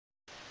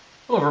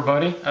Hello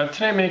everybody,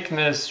 today I'm making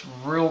this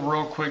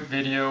real quick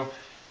video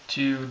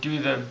to do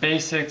the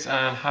basics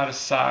on how to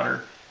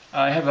solder.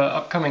 I have an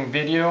upcoming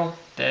video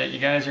that you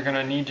guys are going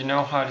to need to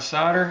know how to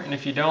solder, and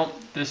if you don't,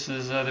 this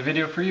is the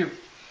video for you.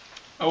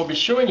 I will be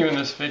showing you in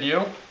this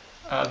video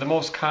the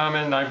most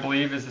common, I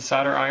believe, is the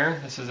solder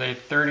iron. This is a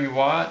 30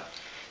 watt,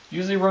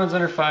 usually runs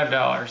under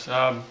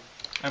 $5.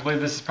 I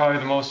believe this is probably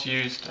the most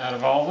used out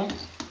of all of them.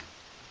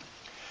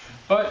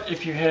 But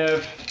if you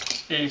have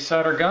a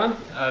solder gun,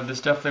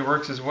 this definitely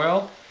works as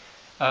well.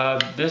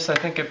 This I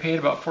think I paid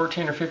about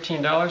 $14 or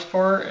 $15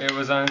 for. It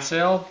was on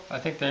sale. I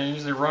think they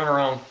usually run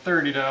around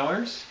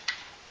 $30.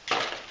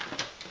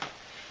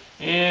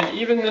 And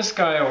even this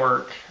guy will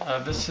work.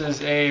 This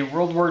is a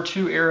World War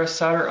II era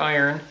solder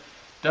iron.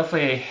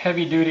 Definitely a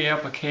heavy duty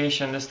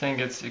application. This thing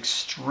gets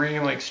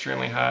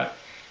extremely hot.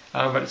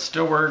 But it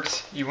still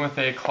works even with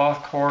a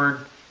cloth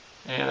cord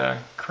and a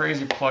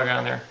crazy plug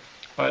on there.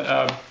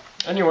 But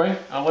anyway,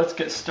 let's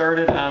get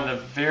started on the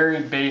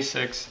very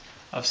basics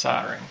of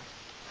soldering.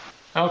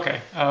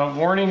 Okay,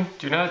 warning,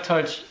 do not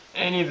touch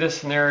any of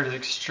this in there. It is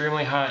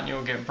extremely hot and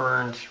you'll get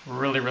burned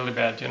really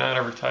bad. Do not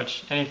ever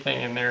touch anything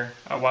in there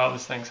while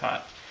this thing's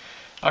hot.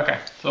 Okay,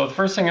 so the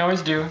first thing I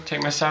always do,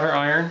 take my solder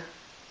iron.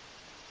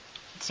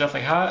 It's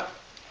definitely hot.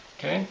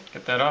 Okay,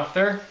 get that off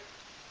there.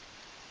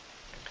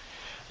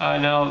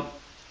 Now,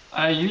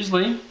 I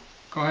usually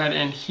go ahead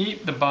and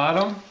heat the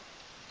bottom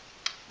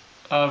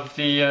of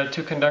the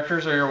two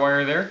conductors or your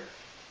wire there,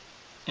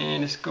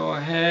 and just go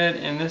ahead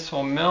and this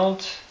will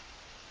melt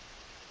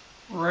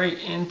right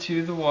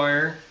into the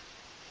wire.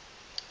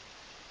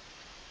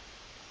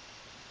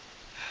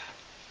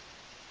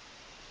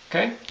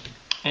 Okay,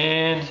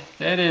 and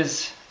that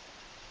is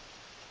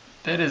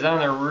on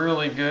there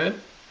really good.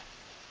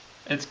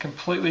 It's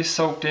completely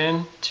soaked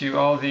in to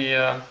all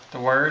the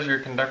wires, your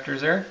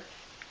conductors there.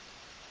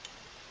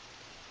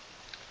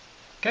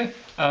 Okay,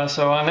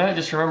 so on that,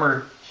 just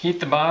remember, heat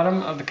the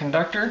bottom of the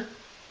conductor,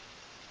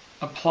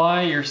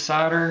 apply your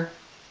solder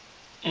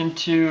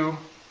into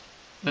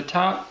the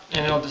top,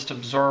 and it'll just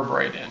absorb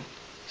right in.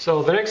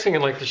 So the next thing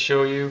I'd like to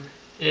show you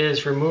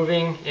is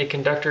removing a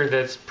conductor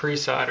that's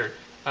pre-soldered.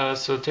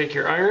 So take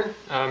your iron,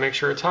 make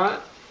sure it's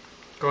hot,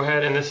 go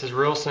ahead, and this is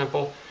real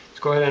simple,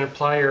 just go ahead and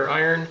apply your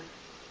iron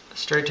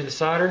straight to the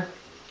solder,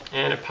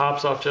 and it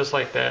pops off just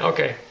like that.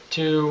 Okay,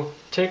 to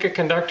take a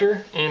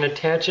conductor and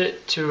attach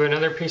it to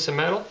another piece of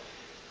metal,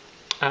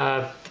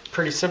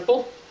 pretty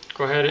simple.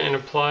 Go ahead and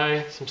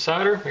apply some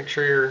solder. Make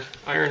sure your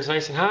iron's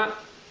nice and hot.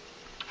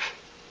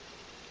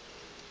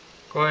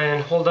 Go ahead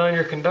and hold on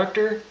your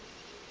conductor.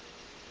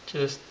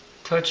 Just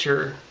touch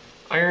your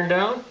iron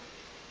down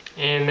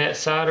and that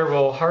solder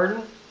will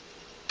harden,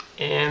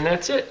 and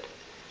that's it.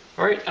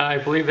 Alright, I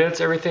believe that's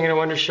everything I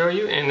wanted to show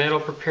you, and that'll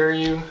prepare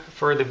you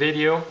for the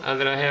video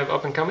that I have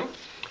up and coming.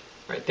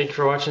 Alright, thank you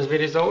for watching this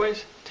video as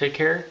always. Take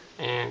care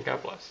and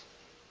God bless.